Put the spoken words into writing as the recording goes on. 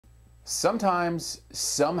Sometimes,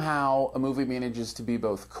 somehow, a movie manages to be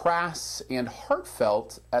both crass and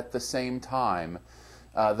heartfelt at the same time.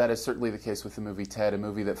 That is certainly the case with the movie Ted, a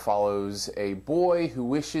movie that follows a boy who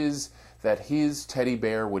wishes that his teddy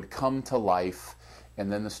bear would come to life,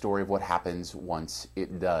 and then the story of what happens once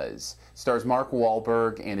it does. Stars Mark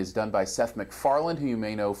Wahlberg and is done by Seth McFarlane, who you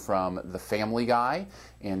may know from The Family Guy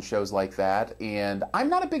and shows like that. And I'm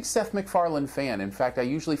not a big Seth MacFarlane fan. In fact, I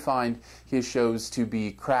usually find his shows to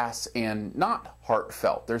be crass and not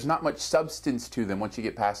heartfelt. There's not much substance to them once you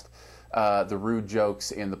get past the rude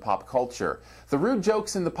jokes in the pop culture. The rude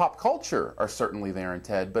jokes in the pop culture are certainly there in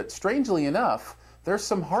Ted, but strangely enough, there's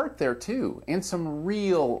some heart there too, and some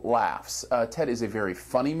real laughs. Ted is a very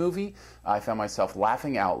funny movie. I found myself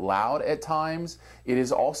laughing out loud at times. It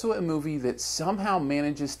is also a movie that somehow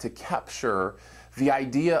manages to capture the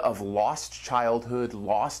idea of lost childhood,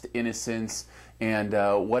 lost innocence, and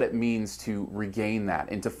what it means to regain that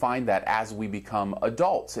and to find that as we become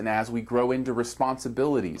adults and as we grow into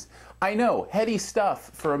responsibilities. I know, heady stuff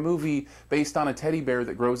for a movie based on a teddy bear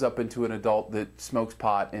that grows up into an adult that smokes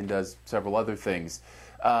pot and does several other things.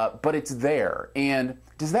 But it's there. And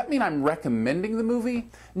does that mean I'm recommending the movie?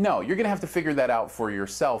 No, you're going to have to figure that out for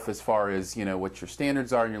yourself as far as, you know, what your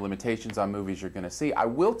standards are and your limitations on movies you're going to see. I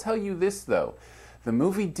will tell you this, though. The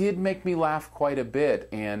movie did make me laugh quite a bit,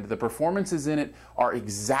 and the performances in it are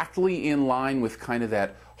exactly in line with kind of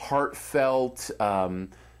that heartfelt, I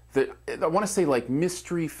want to say like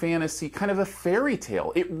mystery, fantasy, kind of a fairy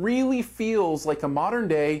tale. It really feels like a modern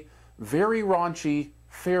day, very raunchy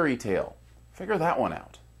fairy tale. Figure that one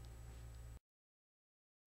out.